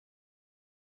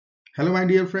Hello my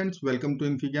dear friends, welcome to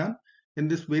Infigyan. In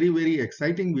this very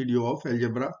exciting video of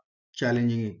algebra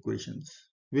challenging equations,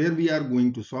 where we are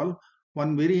going to solve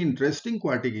one very interesting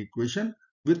quartic equation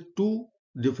with two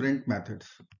different methods.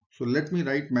 So let me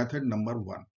write method number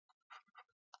 1.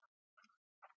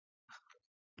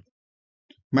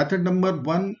 Method number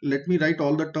 1, let me write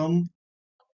all the term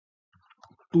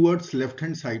towards left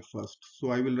hand side first.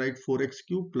 So I will write 4x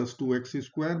cube plus 2x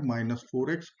square minus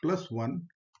 4x plus 1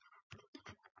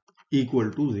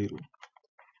 equal to 0.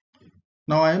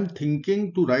 Now I am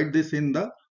thinking to write this in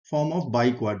the form of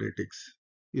biquadratics,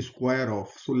 square of.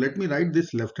 So let me write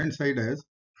this left hand side as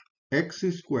x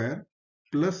square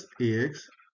plus ax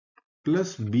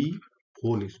plus b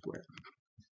whole square.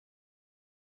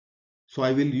 So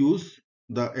I will use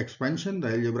the expansion, the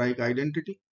algebraic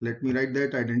identity. Let me write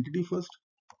that identity first.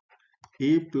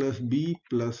 A plus b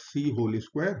plus c whole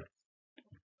square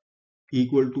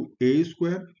equal to a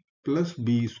square plus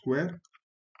b square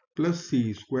plus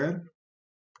c square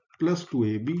plus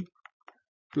 2ab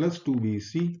plus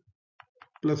 2bc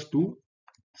plus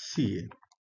 2ca.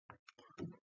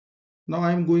 Now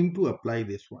I am going to apply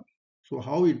this one. So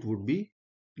how it would be?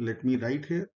 Let me write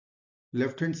here.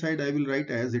 Left hand side I will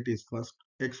write as it is first.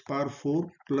 X power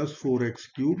 4 plus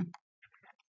 4x cube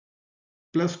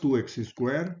plus 2x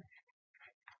square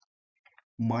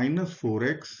minus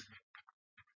 4x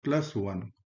plus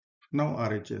 1. Now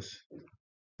RHS.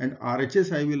 And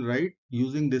RHS I will write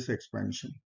using this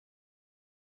expansion.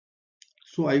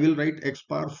 So I will write x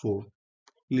power 4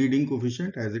 leading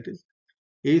coefficient as it is.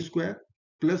 A square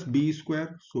plus b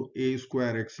square. So a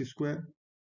square x square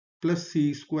plus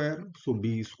c square. So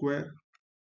b square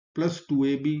plus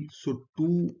 2ab, so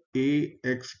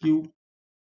 2ax cube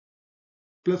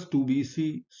plus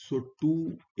 2bc, so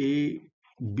 2abx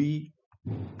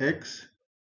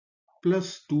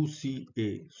plus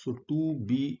 2ca, so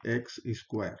 2bx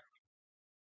square.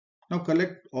 Now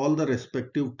collect all the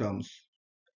respective terms.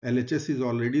 LHS is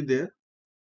already there.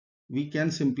 We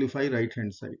can simplify right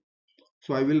hand side.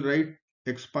 So I will write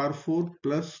x power 4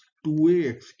 plus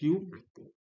 2ax cube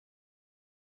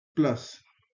plus,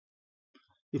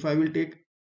 if I will take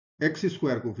x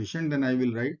square coefficient, then I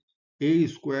will write a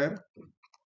square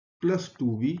plus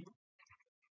 2b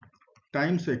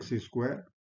times x square,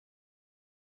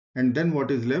 and then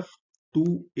what is left?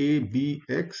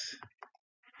 2abx,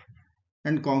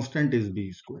 and constant is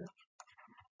b square.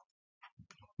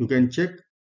 You can check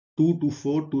 2 to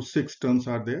 4 to 6 terms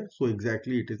are there, so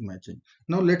exactly it is matching.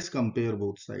 Now let's compare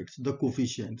both sides, the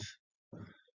coefficients.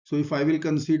 So if I will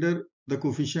consider the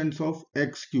coefficients of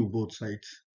x cube both sides,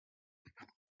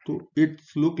 so it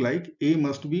look like a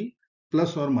must be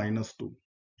plus or minus 2.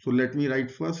 So let me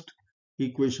write first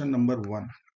equation number 1.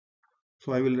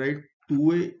 So I will write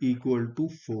 2a equal to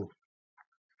 4.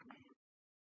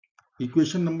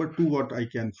 Equation number 2, what I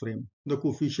can frame? The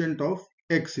coefficient of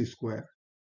x square.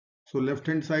 So left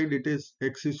hand side it is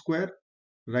x square,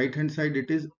 right hand side it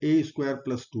is a square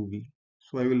plus 2b.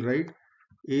 So I will write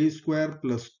a square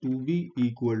plus 2b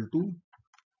equal to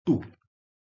 2.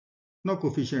 Now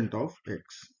coefficient of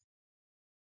x,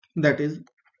 that is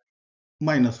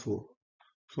minus 4.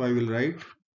 So I will write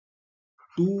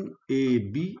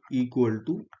 2ab equal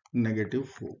to negative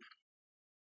 4.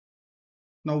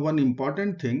 Now one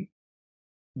important thing,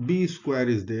 b square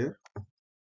is there.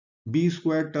 B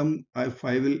square term, if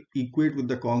I will equate with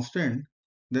the constant,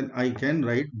 then I can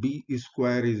write b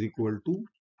square is equal to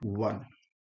 1.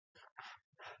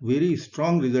 Very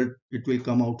strong result it will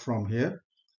come out from here.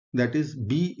 That is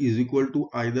b is equal to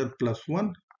either plus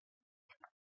 1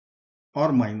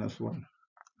 or minus 1.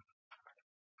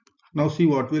 Now see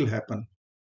what will happen.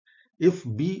 If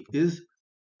b is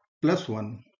plus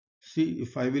 1, see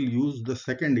if I will use the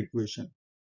second equation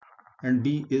and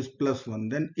b is plus 1,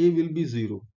 then a will be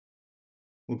 0.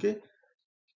 Okay.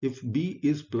 If b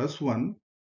is plus 1,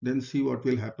 then see what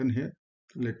will happen here.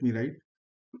 Let me write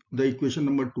the equation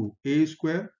number 2. A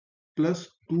square plus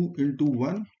 2 into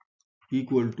 1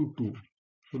 equal to 2.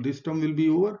 So this term will be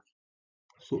over.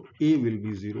 So a will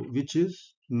be 0, which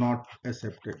is not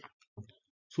accepted.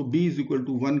 So b is equal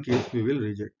to 1 case we will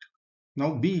reject.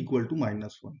 Now b equal to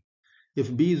minus 1.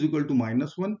 If b is equal to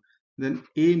minus 1, then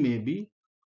a may be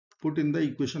put in the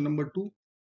equation number 2.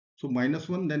 So minus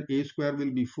 1, then a square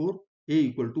will be 4, a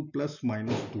equal to plus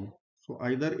minus 2. So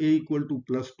either a equal to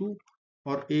plus 2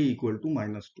 or a equal to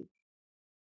minus 2.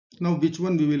 Now which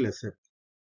one we will accept?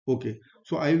 Okay,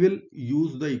 so I will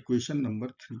use the equation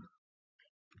number 3.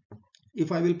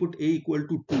 If I will put a equal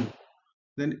to 2,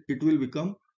 then it will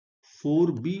become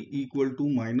 4b equal to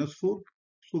minus 4.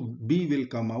 So b will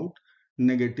come out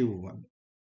negative 1.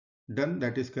 Done,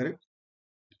 that is correct.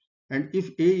 And if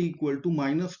a equal to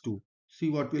minus 2,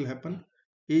 see what will happen.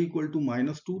 A equal to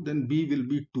minus 2, then b will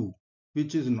be 2,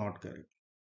 which is not correct.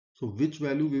 So which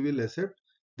value we will accept?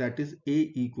 That is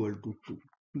a equal to 2.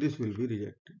 This will be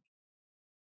rejected.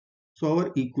 So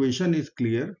our equation is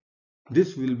clear.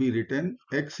 This will be written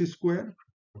x square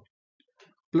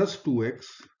plus 2x,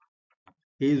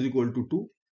 a is equal to 2.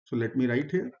 So let me write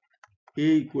here a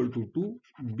equal to 2,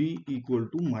 b equal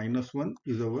to minus 1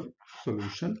 is our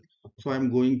solution. So I am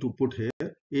going to put here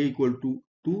a equal to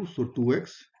 2, so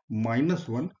 2x minus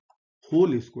 1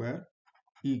 whole square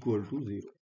equal to 0.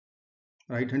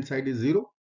 Right hand side is 0.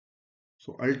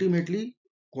 So ultimately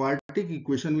quartic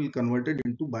equation will convert it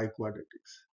into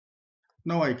biquadratics.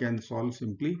 Now I can solve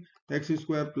simply. X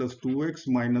square plus 2x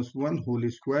minus 1 whole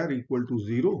square equal to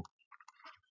 0.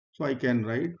 So I can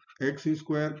write x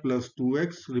square plus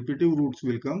 2x, repetitive roots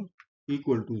will come,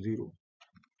 equal to 0.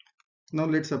 Now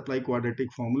let's apply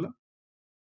quadratic formula.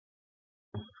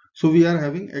 So we are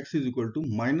having x is equal to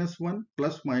minus 1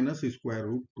 plus minus square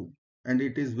root 2, and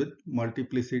it is with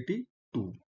multiplicity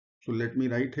 2. So let me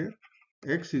write here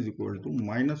x is equal to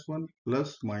minus 1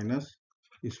 plus minus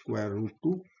square root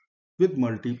 2 with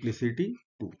multiplicity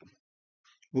 2.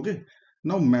 Okay.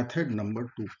 Now method number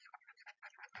 2.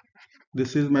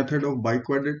 This is method of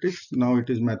biquadratics. Now it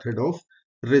is method of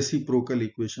reciprocal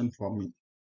equation for me.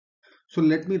 So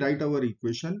let me write our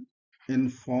equation in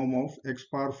form of x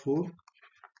power 4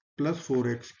 plus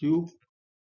 4x cube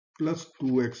plus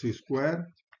 2x square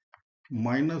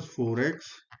minus 4x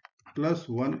plus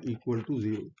 1 equal to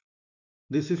 0.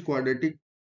 This is quartic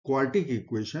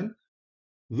equation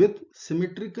with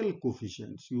symmetrical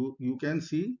coefficients. You can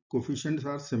see coefficients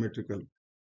are symmetrical.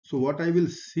 So what I will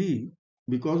see,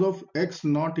 because of x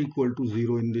not equal to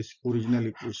 0 in this original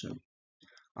equation,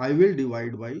 I will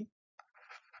divide by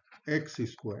x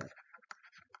square.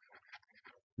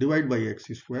 Divide by x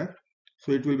square.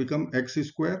 So it will become x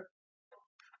square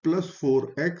plus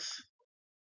 4x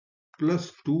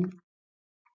plus 2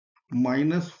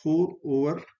 minus 4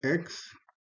 over x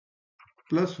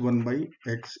plus 1 by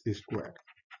x square.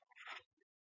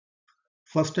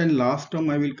 First and last term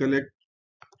I will collect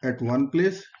at one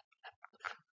place.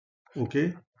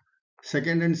 Okay.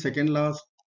 Second and second last,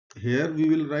 here we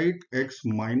will write x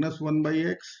minus 1 by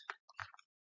x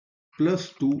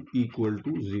plus 2 equal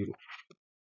to 0.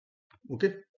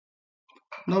 Okay.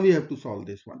 Now we have to solve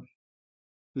this one.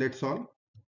 Let's solve.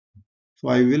 So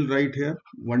I will write here,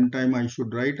 one time I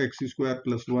should write x square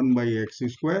plus 1 by x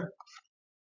square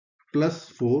plus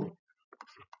 4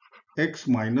 x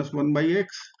minus 1 by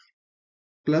x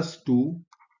plus 2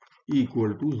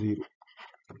 equal to 0.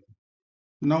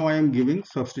 Now I am giving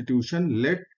substitution.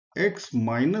 Let x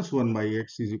minus 1 by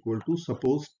x is equal to,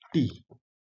 suppose, t.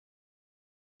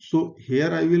 So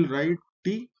here I will write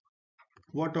t.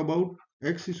 What about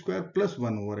x square plus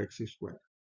 1 over x square?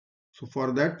 So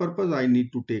for that purpose I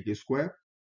need to take a square.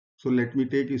 So let me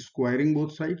take squaring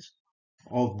both sides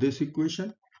of this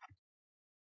equation.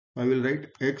 I will write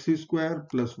x square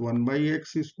plus 1 by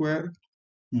x square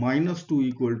minus 2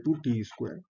 equal to t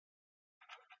square.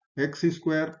 X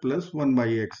square plus 1 by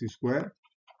x square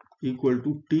equal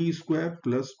to t square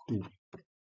plus 2.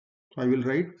 So I will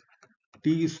write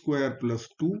t square plus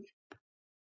 2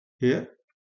 here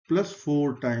plus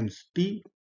 4 times t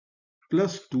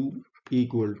plus 2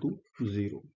 equal to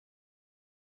 0.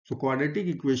 So quadratic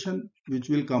equation which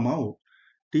will come out,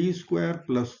 t square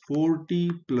plus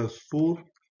 4t plus 4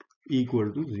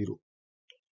 equal to 0.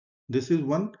 This is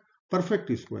one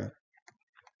perfect square.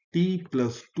 T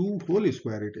plus 2 whole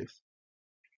square it is.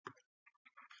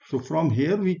 So from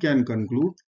here we can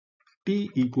conclude t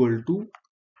equal to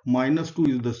minus 2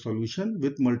 is the solution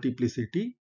with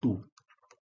multiplicity 2.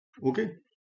 Okay.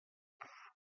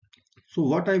 So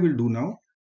what I will do now,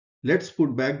 let's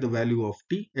put back the value of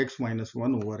t, x minus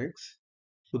 1 over x.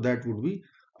 So that would be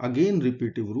again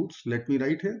repetitive roots. Let me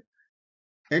write here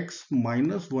x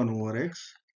minus 1 over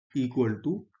x equal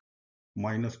to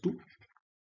minus 2.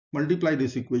 Multiply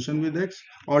this equation with x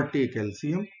or take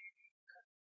LCM.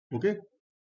 Okay.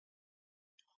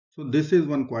 So this is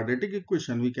one quadratic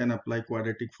equation. We can apply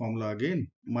quadratic formula again.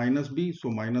 Minus b, so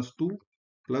minus 2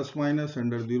 plus minus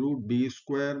under the root b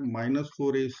square minus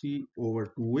 4ac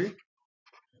over 2a.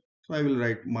 So I will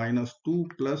write minus 2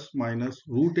 plus minus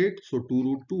root 8, so 2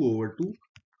 root 2 over 2.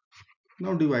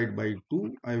 Now divide by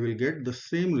 2, I will get the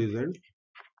same result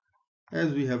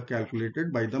as we have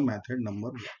calculated by the method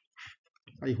number 1.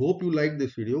 I hope you like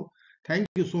this video. Thank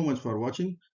you so much for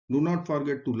watching. Do not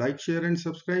forget to like, share and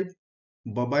subscribe.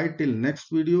 Bye bye till next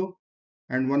video.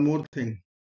 And one more thing.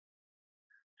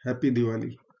 Happy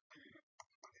Diwali.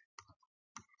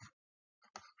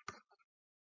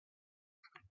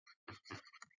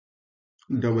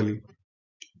 doubly.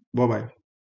 Bye bye.